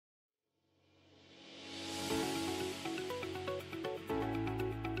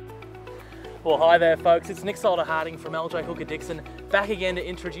Well, hi there folks, it's Nick Harding from LJ Hooker Dixon, back again to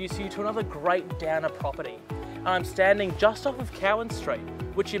introduce you to another great Downer property. I'm standing just off of Cowan Street,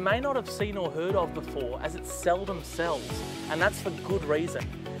 which you may not have seen or heard of before, as it seldom sells, and that's for good reason.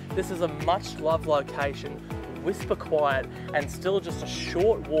 This is a much loved location, whisper quiet, and still just a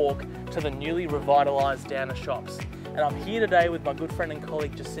short walk to the newly revitalised Downer shops. And I'm here today with my good friend and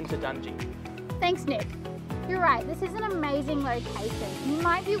colleague Jacinta Dungey. Thanks, Nick. You're right, this is an amazing location. You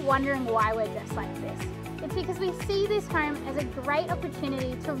might be wondering why we're dressed like this. It's because we see this home as a great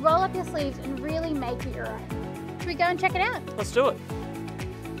opportunity to roll up your sleeves and really make it your own. Should we go and check it out? Let's do it.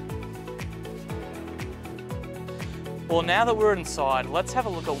 Well, now that we're inside, let's have a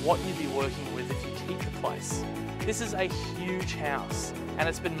look at what you'd be working with if you keep the place. This is a huge house, and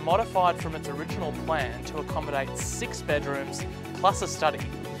it's been modified from its original plan to accommodate 6 bedrooms, plus a study,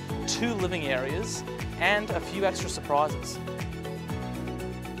 2 living areas, and a few extra surprises.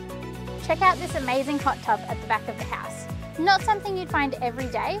 Check out this amazing hot tub at the back of the house. Not something you'd find every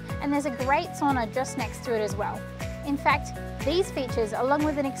day, and there's a great sauna just next to it as well. In fact, these features, along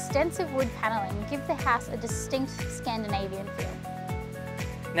with an extensive wood panelling, give the house a distinct Scandinavian feel.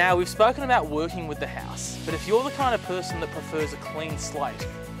 Now, we've spoken about working with the house, but if you're the kind of person that prefers a clean slate,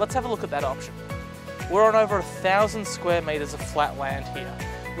 let's have a look at that option. We're on over 1,000 square metres of flat land here,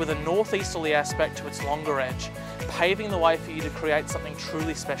 with a northeasterly aspect to its longer edge, paving the way for you to create something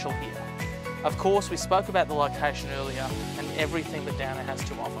truly special here. Of course, we spoke about the location earlier and everything that Downer has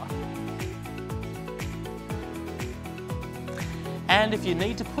to offer. And if you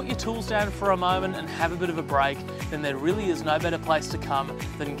need to put your tools down for a moment and have a bit of a break, then there really is no better place to come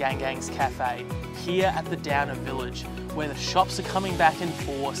than Gang Gang's Cafe, here at the Downer Village, where the shops are coming back in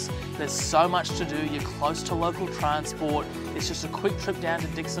force. There's so much to do, you're close to local transport, it's just a quick trip down to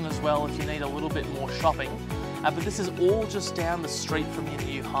Dixon as well if you need a little bit more shopping. But this is all just down the street from your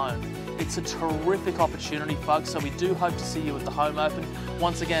new home. It's a terrific opportunity, folks, so we do hope to see you at the home open.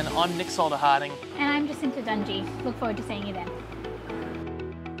 Once again, I'm Nick Harding. And I'm Jacinta Dungey. Look forward to seeing you then.